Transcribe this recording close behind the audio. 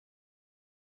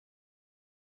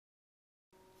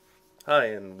Hi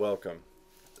and welcome.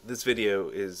 This video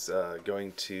is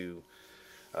going to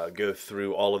go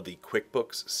through all of the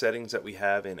QuickBooks settings that we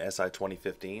have in SI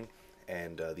 2015,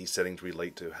 and these settings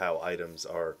relate to how items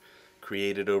are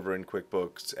created over in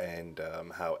QuickBooks and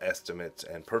how estimates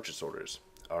and purchase orders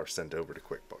are sent over to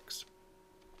QuickBooks.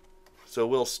 So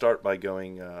we'll start by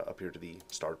going up here to the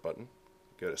Start button,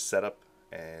 go to Setup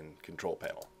and Control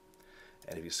Panel.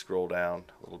 And if you scroll down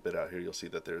a little bit out here, you'll see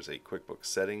that there's a QuickBooks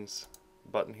Settings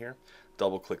button here.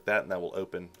 Double click that and that will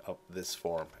open up this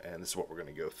form, and this is what we're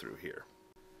going to go through here.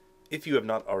 If you have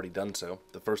not already done so,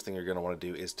 the first thing you're going to want to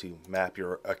do is to map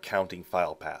your accounting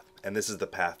file path, and this is the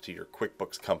path to your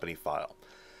QuickBooks company file.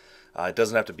 It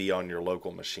doesn't have to be on your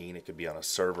local machine, it could be on a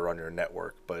server on your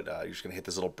network, but you're just going to hit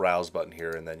this little browse button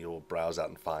here and then you'll browse out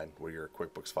and find where your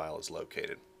QuickBooks file is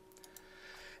located.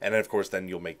 And then of course then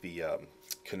you'll make the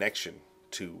connection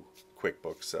to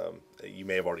QuickBooks. You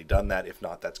may have already done that. If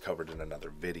not, that's covered in another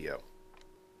video.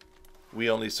 We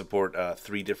only support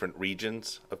 3 different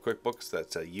regions of QuickBooks.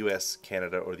 That's US,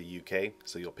 Canada, or the UK.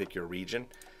 So you'll pick your region.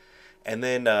 And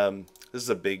then this is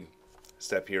a big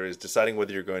step here, is deciding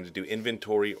whether you're going to do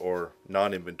inventory or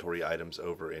non-inventory items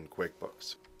over in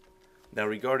QuickBooks. Now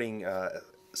regarding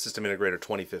System Integrator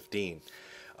 2015,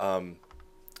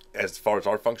 as far as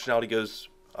our functionality goes,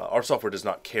 our software does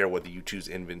not care whether you choose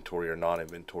inventory or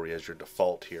non-inventory as your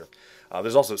default here.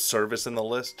 There's also service in the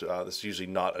list. This is usually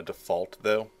not a default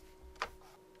though.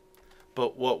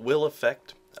 But what will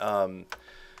affect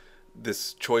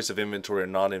this choice of inventory or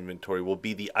non-inventory will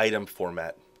be the item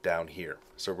format down here.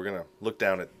 So we're going to look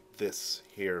down at this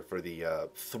here for the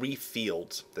 3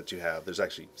 fields that you have. There's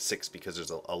actually 6 because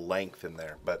there's a length in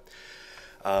there. But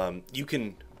you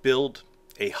can build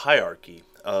a hierarchy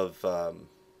of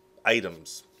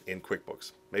items in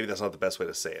QuickBooks. Maybe that's not the best way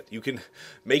to say it. You can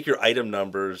make your item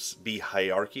numbers be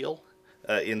hierarchical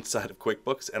inside of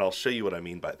QuickBooks, and I'll show you what I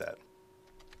mean by that.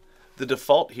 The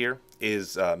default here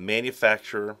is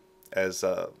manufacturer as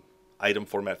item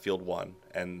format field 1,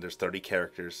 and there's 30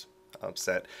 characters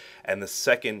set, and the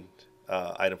second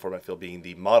item format field being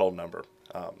the model number,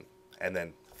 and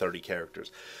then 30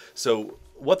 characters. So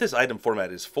what this item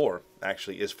format is for,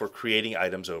 actually, is for creating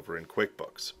items over in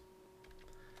QuickBooks.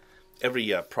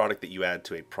 Every product that you add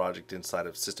to a project inside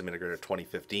of System Integrator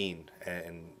 2015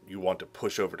 and you want to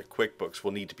push over to QuickBooks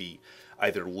will need to be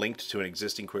either linked to an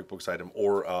existing QuickBooks item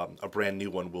or a brand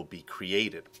new one will be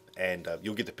created, and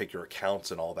you'll get to pick your accounts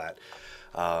and all that.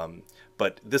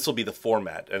 But this will be the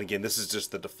format, and again, this is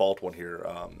just the default one here,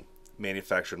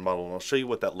 manufactured model, and I'll show you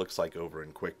what that looks like over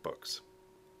in QuickBooks.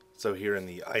 So here in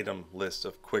the item list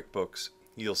of QuickBooks,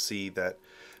 you'll see that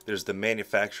there's the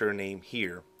manufacturer name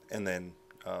here, and then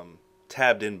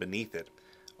tabbed in beneath it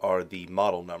are the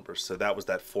model numbers. So that was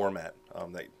that format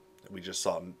that we just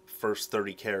saw, first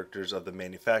 30 characters of the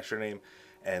manufacturer name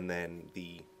and then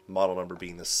the model number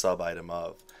being the sub item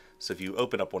of. So if you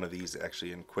open up one of these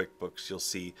actually in QuickBooks, you'll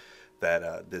see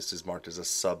that this is marked as a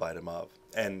sub item of.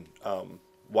 And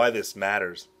why this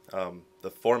matters, the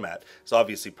format is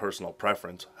obviously personal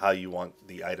preference, how you want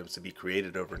the items to be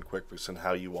created over in QuickBooks and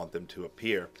how you want them to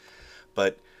appear.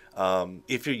 But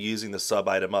if you're using the sub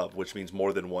item of, which means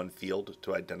more than one field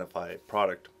to identify a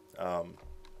product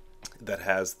that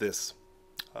has this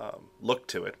look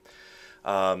to it,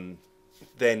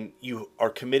 then you are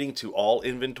committing to all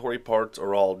inventory parts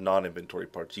or all non-inventory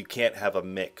parts. You can't have a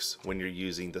mix when you're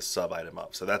using the sub item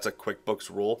of. So that's a QuickBooks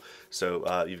rule.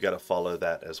 So you've got to follow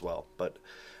that as well. But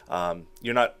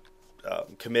you're not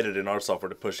committed in our software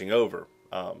to pushing over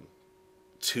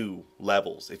 2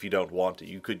 levels if you don't want to.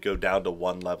 You could go down to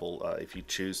 1 level if you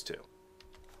choose to.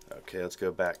 Okay, let's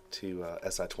go back to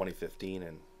SI 2015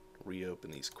 and reopen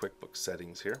these QuickBooks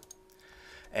settings here.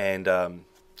 And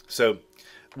so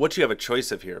what you have a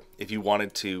choice of here, if you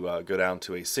wanted to go down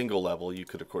to a single level, you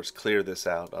could of course clear this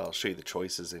out. I'll show you the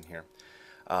choices in here.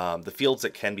 The fields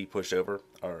that can be pushed over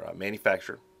are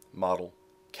manufacturer, model,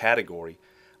 category,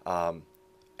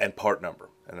 and part number.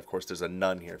 And of course there's a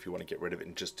none here if you want to get rid of it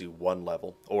and just do 1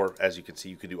 level, or as you can see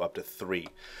you could do up to 3.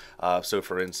 So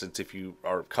for instance, if you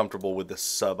are comfortable with the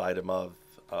sub item of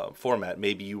format,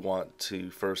 maybe you want to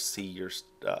first see your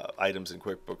items in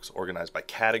QuickBooks organized by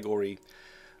category,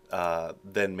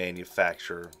 then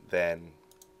manufacturer, then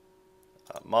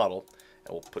model,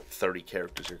 and we'll put 30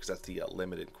 characters here because that's the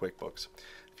limit in QuickBooks.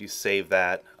 If you save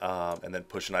that and then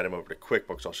push an item over to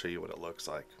QuickBooks, I'll show you what it looks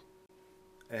like.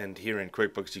 And here in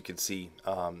QuickBooks you can see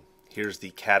here's the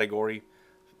category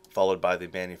followed by the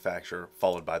manufacturer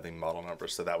followed by the model number.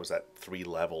 So that was that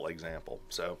 3-level example.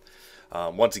 So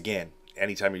once again,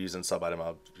 anytime you're using sub item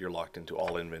of, you're locked into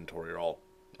all inventory or all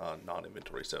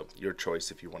non-inventory. So your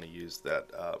choice if you want to use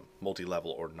that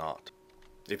multi-level or not.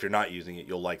 If you're not using it,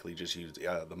 you'll likely just use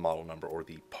the model number or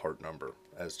the part number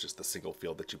as just the single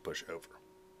field that you push over.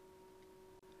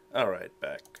 Alright,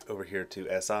 back over here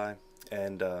to SI,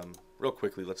 and real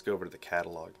quickly let's go over to the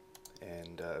catalog.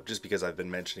 And just because I've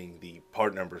been mentioning the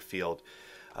part number field,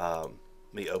 let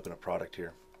me open a product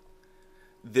here.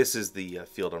 This is the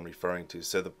field I'm referring to.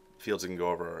 So the fields can go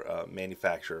over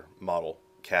manufacturer, model,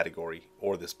 category,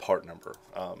 or this part number.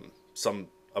 Some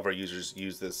of our users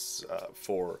use this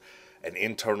for an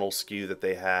internal SKU that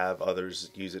they have.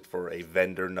 Others use it for a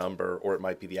vendor number, or it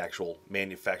might be the actual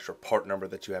manufacturer part number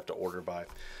that you have to order by.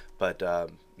 But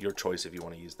your choice if you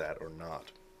want to use that or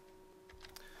not.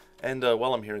 And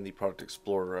while I'm here in the Product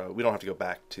Explorer, we don't have to go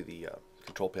back to the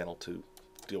control panel to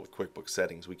deal with QuickBooks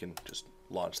Settings. We can just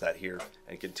launch that here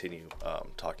and continue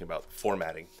talking about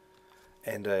formatting.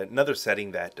 And another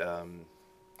setting that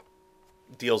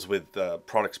deals with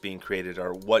products being created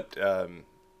are what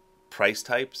price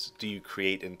types do you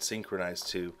create and synchronize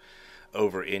to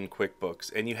over in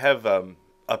QuickBooks. And you have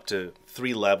up to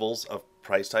 3 levels of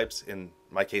price types. In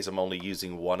my case, I'm only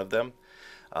using one of them.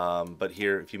 But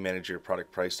here, if you manage your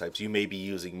product price types, you may be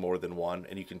using more than one,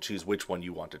 and you can choose which one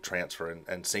you want to transfer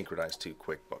and synchronize to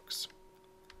QuickBooks.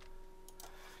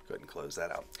 Go ahead and close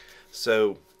that out.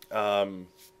 So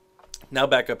now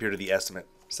back up here to the estimate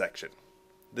section.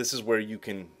 This is where you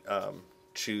can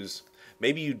choose.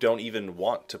 Maybe you don't even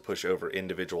want to push over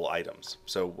individual items.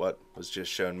 So what was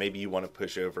just shown, maybe you want to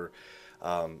push over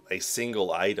a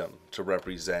single item to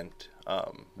represent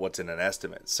what's in an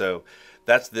estimate. So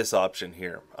that's this option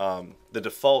here. The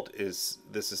default is,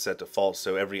 this is set to false,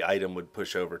 so every item would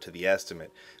push over to the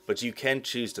estimate, but you can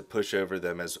choose to push over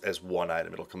them as one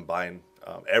item. It'll combine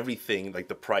everything, like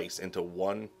the price, into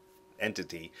one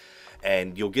entity,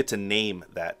 and you'll get to name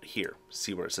that here.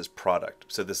 See where it says product.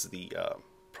 So this is the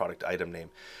product item name.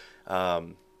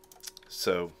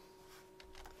 So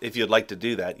if you'd like to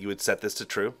do that, you would set this to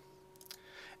true.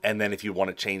 And then if you want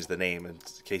to change the name, in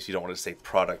case you don't want to say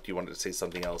product, you want to say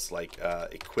something else like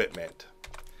equipment,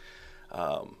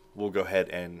 we'll go ahead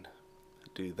and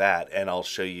do that. And I'll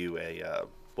show you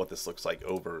what this looks like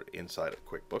over inside of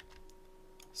QuickBooks.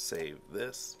 Save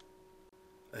this.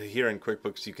 Here in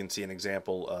QuickBooks, you can see an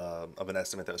example of an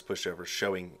estimate that was pushed over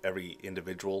showing every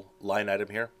individual line item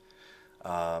here.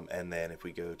 And then if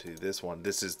we go to this one,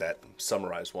 this is that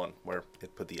summarized one where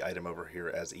it put the item over here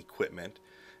as equipment.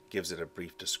 Gives it a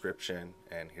brief description,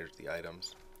 and here's the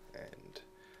items, and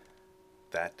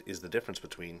that is the difference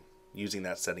between using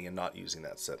that setting and not using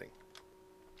that setting.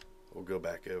 We'll go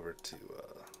back over to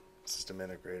System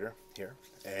Integrator here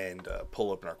and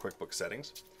pull open our QuickBooks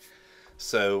Settings.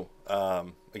 So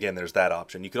again, there's that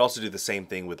option. You could also do the same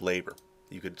thing with labor.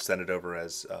 You could send it over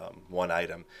as one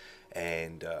item,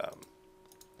 and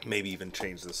maybe even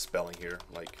change the spelling here,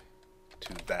 like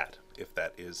to that, if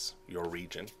that is your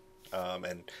region.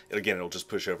 And again, it'll just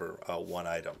push over one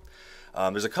item.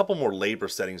 There's a couple more labor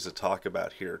settings to talk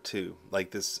about here too,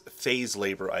 like this phase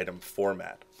labor item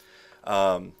format.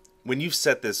 When you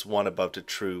set this one above to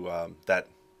true, that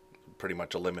pretty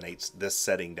much eliminates this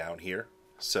setting down here.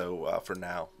 So for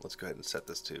now, let's go ahead and set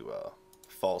this to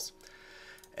false.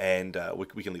 And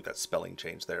we can leave that spelling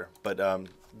change there. But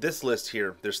this list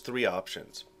here, there's 3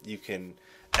 options. You can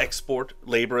export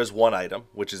labor as one item,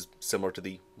 which is similar to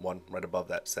the one right above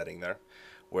that setting there,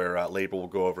 where labor will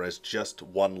go over as just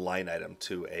one line item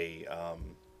to a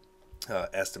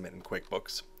estimate in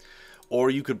QuickBooks. Or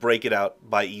you could break it out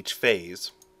by each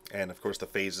phase, and of course the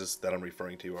phases that I'm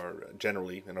referring to are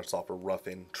generally in our software rough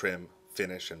in, trim,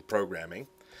 finish, and programming.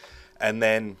 And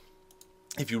then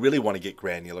if you really want to get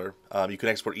granular, you can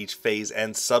export each phase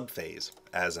and subphase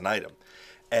as an item.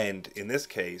 And in this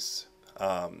case,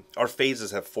 our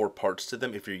phases have 4 parts to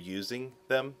them if you're using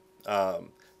them,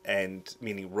 and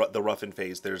meaning the rough-in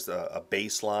phase, there's a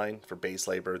baseline for base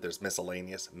labor, there's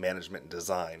miscellaneous, management, and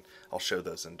design. I'll show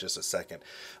those in just a second.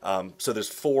 So there's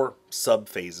 4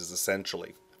 sub-phases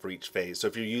essentially for each phase. So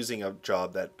if you're using a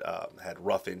job that had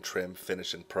rough-in, trim,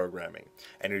 finish, and programming,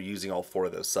 and you're using all 4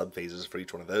 of those sub-phases for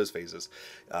each one of those phases,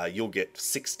 you'll get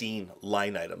 16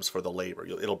 line items for the labor.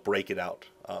 It'll break it out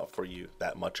for you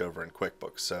that much over in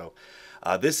QuickBooks. So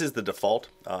this is the default.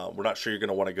 We're not sure you're going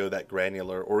to want to go that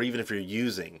granular, or even if you're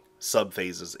using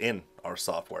sub-phases in our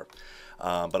software.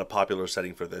 But a popular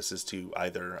setting for this is to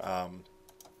either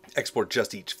export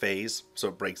just each phase, so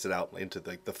it breaks it out into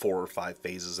the 4 or 5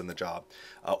 phases in the job,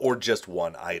 or just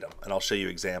one item. And I'll show you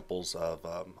examples of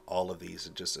all of these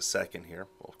in just a second here.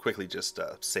 We'll quickly just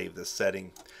save this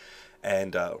setting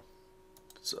and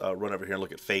run over here and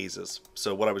look at phases.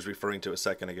 So what I was referring to a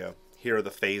second ago, here are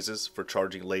the phases for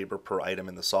charging labor per item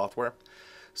in the software.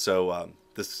 So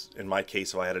this, in my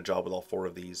case, if I had a job with all 4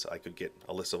 of these, I could get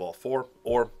a list of all 4.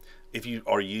 Or if you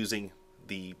are using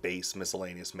the base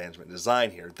miscellaneous management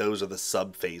design here, those are the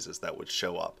sub phases that would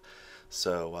show up.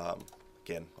 So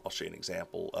again, I'll show you an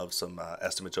example of some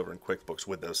estimates over in QuickBooks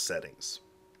with those settings.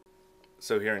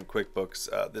 So here in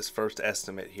QuickBooks, this first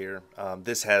estimate here,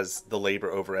 this has the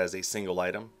labor over as a single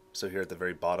item. So here at the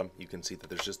very bottom, you can see that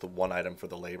there's just the 1 item for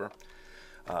the labor.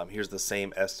 Here's the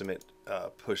same estimate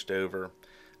pushed over,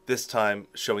 this time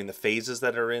showing the phases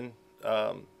that are in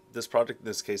this project. In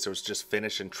this case, there was just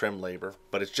finish and trim labor,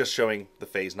 but it's just showing the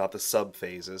phase, not the sub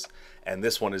phases. And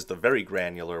this one is the very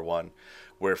granular one,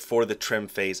 where for the trim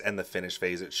phase and the finish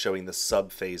phase, it's showing the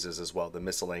sub phases as well, the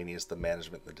miscellaneous, the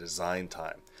management, the design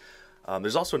time.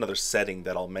 There's also another setting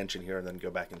that I'll mention here and then go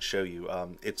back and show you.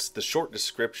 It's the short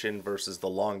description versus the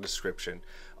long description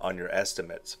on your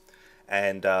estimates.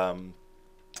 And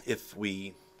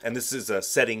and this is a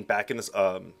setting back in this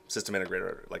system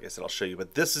integrator, like I said, I'll show you,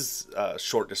 but this is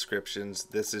short descriptions,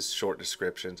 this is short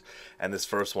descriptions, and this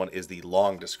first one is the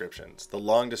long descriptions. The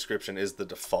long description is the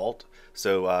default,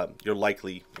 so you're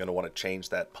likely going to want to change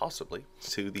that possibly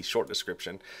to the short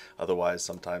description. Otherwise,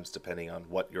 sometimes depending on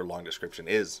what your long description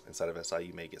is inside of SI,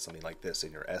 you may get something like this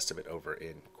in your estimate over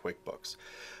in QuickBooks.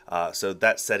 So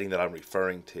that setting that I'm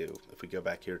referring to, if we go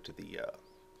back here to the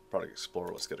Product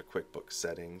Explorer, let's go to QuickBooks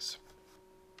Settings.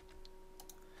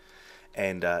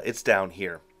 And it's down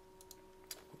here.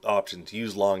 Options,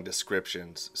 use long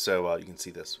descriptions. So you can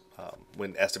see this.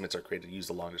 When estimates are created, use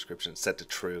the long description, set to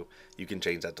true. You can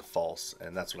change that to false.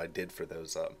 And that's what I did for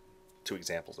those 2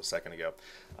 examples a second ago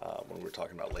when we were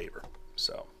talking about labor.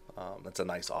 So that's a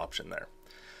nice option there.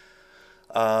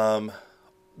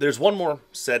 There's one more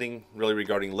setting really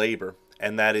regarding labor,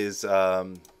 and that is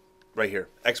right here,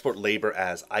 export labor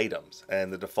as items.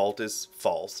 And the default is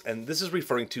false. And this is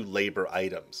referring to labor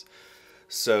items.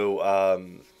 So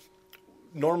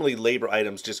normally labor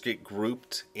items just get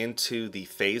grouped into the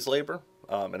phase labor,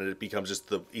 and it becomes just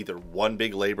either one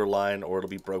big labor line, or it'll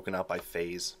be broken out by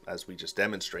phase as we just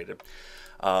demonstrated.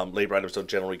 Labor items don't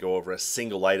generally go over as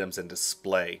single items and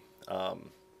display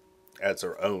as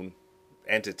their own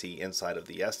entity inside of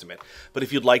the estimate. But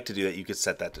if you'd like to do that, you could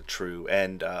set that to true.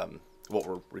 And what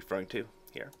we're referring to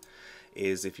here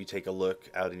is, if you take a look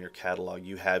out in your catalog,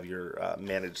 you have your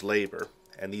managed labor.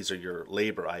 And these are your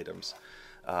labor items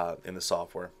in the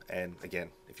software. And again,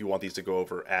 if you want these to go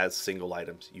over as single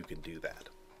items, you can do that.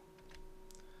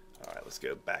 All right, let's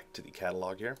go back to the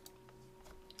catalog here.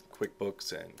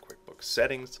 QuickBooks and QuickBooks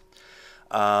Settings.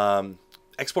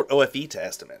 Export OFE to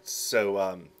estimates.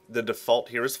 So the default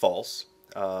here is false.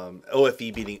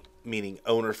 OFE meaning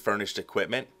owner furnished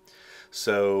equipment.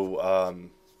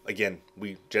 So again,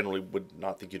 we generally would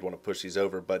not think you'd want to push these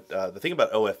over, but the thing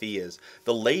about OFE is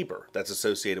the labor that's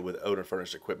associated with owner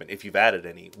furnished equipment, if you've added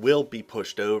any, will be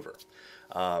pushed over.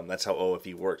 That's how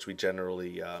OFE works. We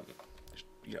generally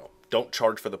don't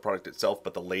charge for the product itself,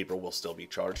 but the labor will still be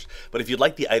charged. But if you'd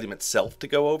like the item itself to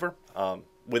go over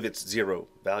with its 0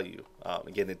 value,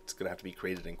 again, it's going to have to be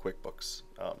created in QuickBooks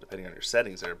depending on your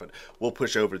settings there, but we'll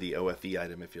push over the OFE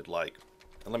item if you'd like.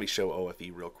 And let me show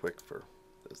OFE real quick for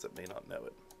those that may not know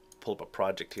it. Pull up a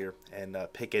project here and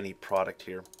pick any product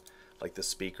here, like the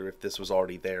speaker. If this was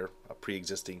already there, a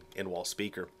pre-existing in-wall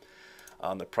speaker,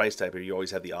 on the price type here, you always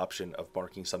have the option of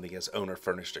marking something as owner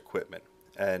furnished equipment.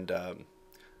 And in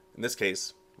this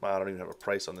case, well, I don't even have a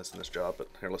price on this in this job, but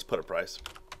here, let's put a price.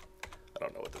 I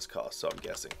don't know what this costs, so I'm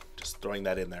guessing. Just throwing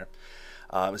that in there.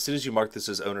 As soon as you mark this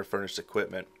as owner furnished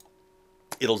equipment,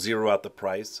 it'll zero out the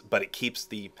price, but it keeps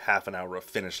the half an hour of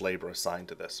finished labor assigned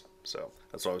to this. So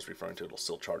that's what I was referring to. It'll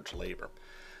still charge labor,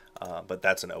 but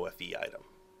that's an OFE item.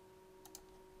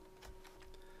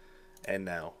 And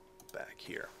now back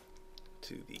here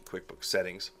to the QuickBooks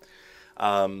settings.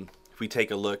 If we take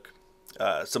a look,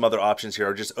 some other options here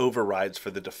are just overrides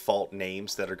for the default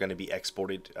names that are going to be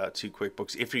exported to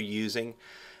QuickBooks. If you're using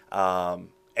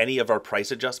any of our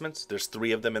price adjustments, there's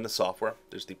 3 of them in the software.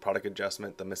 There's the product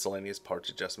adjustment, the miscellaneous parts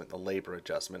adjustment, the labor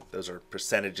adjustment. Those are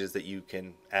percentages that you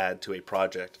can add to a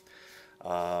project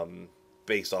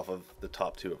based off of the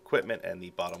top 2 equipment and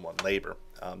the bottom 1 labor.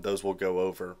 Those will go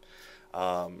over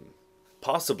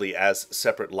possibly as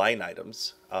separate line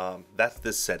items. That's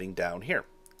this setting down here.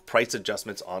 Price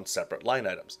adjustments on separate line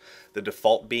items. The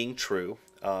default being true.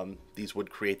 These would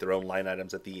create their own line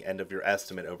items at the end of your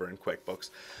estimate over in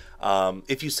QuickBooks.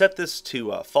 If you set this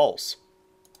to false,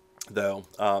 though,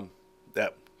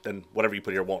 that then whatever you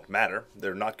put here won't matter.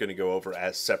 They're not going to go over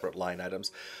as separate line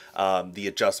items. The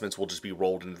adjustments will just be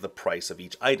rolled into the price of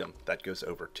each item that goes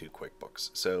over to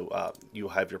QuickBooks. So you'll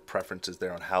have your preferences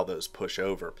there on how those push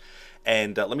over.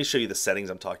 And let me show you the settings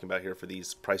I'm talking about here for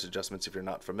these price adjustments if you're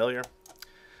not familiar.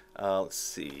 Let's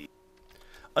see.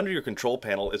 Under your control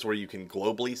panel is where you can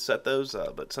globally set those,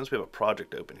 but since we have a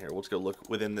project open here, we'll just go look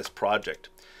within this project.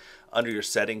 Under your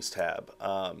settings tab,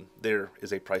 there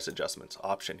is a price adjustments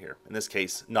option here. In this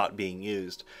case, not being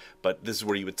used, but this is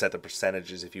where you would set the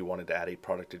percentages if you wanted to add a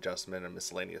product adjustment, a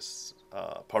miscellaneous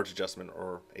parts adjustment,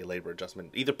 or a labor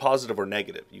adjustment, either positive or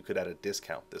negative. You could add a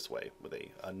discount this way with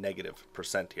a negative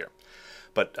 % here.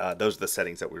 But those are the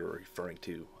settings that we were referring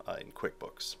to in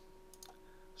QuickBooks.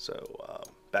 So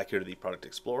back here to the Product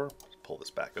Explorer, let's pull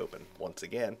this back open once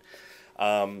again.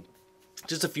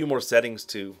 Just a few more settings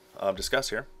to discuss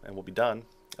here, and we'll be done.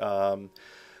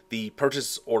 The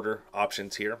purchase order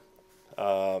options here.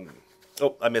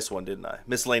 Oh, I missed one, didn't I?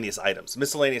 Miscellaneous items.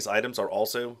 Miscellaneous items are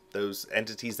also those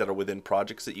entities that are within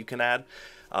projects that you can add.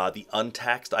 The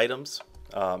untaxed items,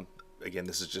 again,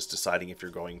 this is just deciding if you're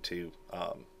going to,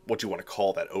 what you want to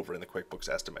call that over in the QuickBooks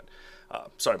estimate.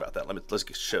 Sorry about that.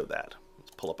 Let's show that.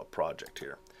 Let's pull up a project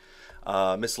here.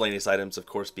 Miscellaneous items, of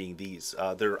course, being these.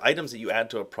 They're items that you add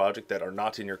to a project that are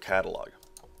not in your catalog.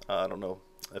 I don't know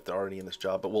if there are any in this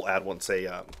job, but we'll add one. Say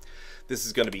this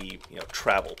is going to be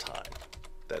travel time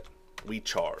that we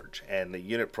charge, and the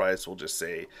unit price will just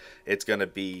say it's going to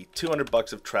be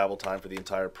 $200 of travel time for the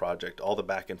entire project, all the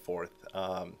back and forth.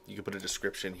 You can put a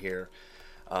description here.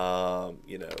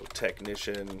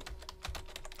 Technician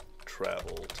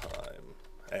travel time.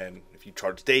 And if you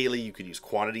charge daily, you could use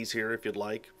quantities here if you'd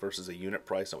like versus a unit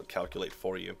price that would calculate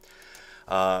for you.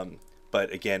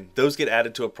 But again, those get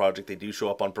added to a project. They do show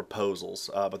up on proposals,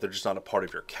 but they're just not a part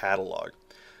of your catalog.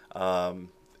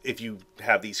 If you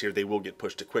have these here, they will get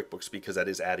pushed to QuickBooks because that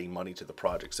is adding money to the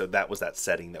project. So that was that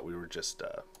setting that we were just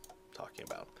talking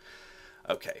about.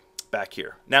 Okay, back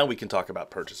here. Now we can talk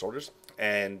about purchase orders.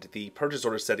 And the purchase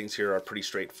order settings here are pretty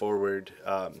straightforward.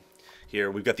 Here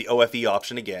we've got the OFE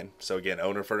option again. So again,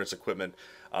 owner furnished equipment.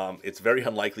 It's very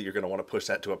unlikely you're going to want to push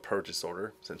that to a purchase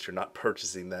order since you're not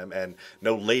purchasing them, and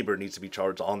no labor needs to be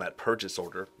charged on that purchase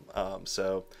order.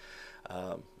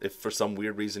 If for some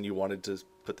weird reason you wanted to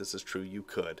put this as true, you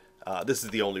could. This is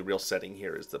the only real setting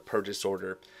here is the purchase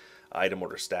order, item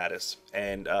order status.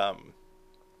 And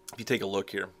if you take a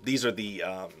look here, these are the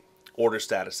order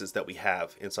statuses that we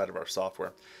have inside of our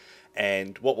software.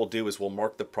 And what we'll do is we'll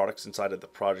mark the products inside of the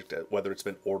project whether it's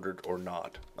been ordered or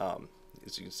not.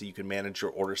 As you can see, you can manage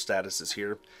your order statuses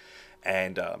here.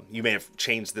 And you may have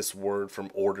changed this word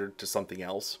from ordered to something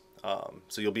else.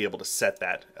 So you'll be able to set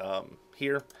that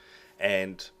here.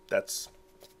 And that's,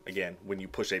 again, when you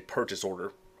push a purchase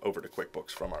order over to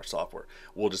QuickBooks from our software,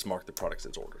 we'll just mark the products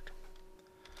as ordered.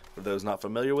 For those not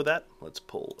familiar with that, let's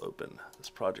pull open this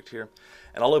project here.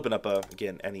 And I'll open up,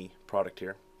 again, any product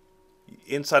here.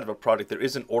 Inside of a project, there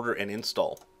is an order and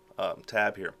install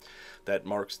tab here that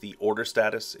marks the order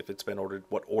status, if it's been ordered,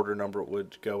 what order number it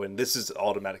would go in. This is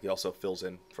automatically also fills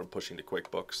in from pushing to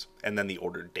QuickBooks, and then the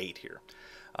order date here.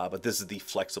 But this is the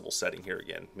flexible setting here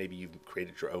again. Maybe you've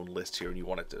created your own list here and you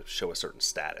want it to show a certain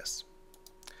status.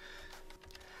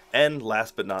 And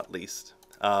last but not least,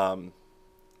 for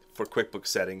QuickBooks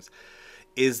settings,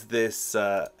 is this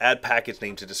add package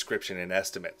name to description and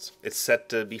estimates. It's set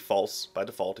to be false by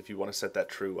default if you want to set that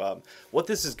true. What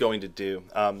this is going to do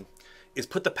is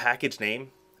put the package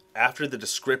name after the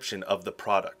description of the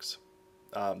products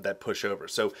that push over.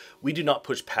 So we do not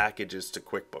push packages to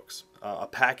QuickBooks. A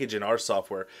package in our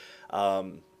software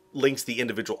links the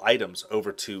individual items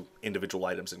over to individual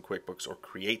items in QuickBooks or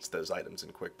creates those items in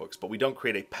QuickBooks, but we don't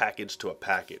create a package to a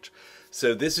package.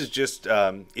 So this is just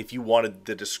if you wanted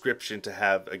the description to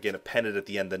have, again, appended at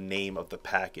the end the name of the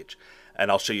package.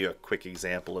 And I'll show you a quick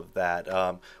example of that.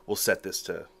 We'll set this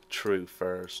to true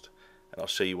first, and I'll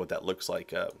show you what that looks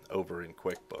like over in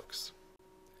QuickBooks.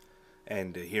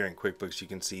 And here in QuickBooks, you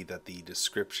can see that the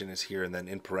description is here, and then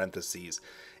in parentheses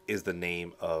is the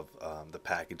name of the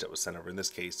package that was sent over. In this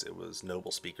case, it was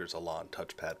Noble Speakers Elan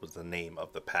Touchpad was the name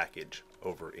of the package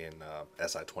over in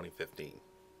SI 2015.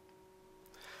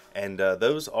 And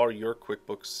those are your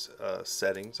QuickBooks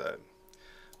settings.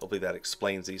 Hopefully that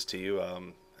explains these to you.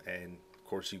 And of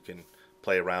course, you can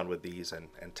play around with these and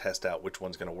test out which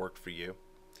one's going to work for you.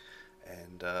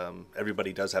 And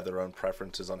everybody does have their own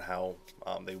preferences on how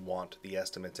they want the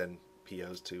estimates and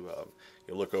POs to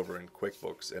look over in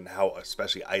QuickBooks and how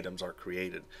especially items are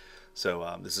created.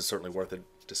 So this is certainly worth a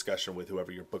discussion with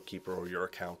whoever your bookkeeper or your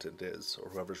accountant is or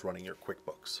whoever's running your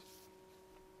QuickBooks.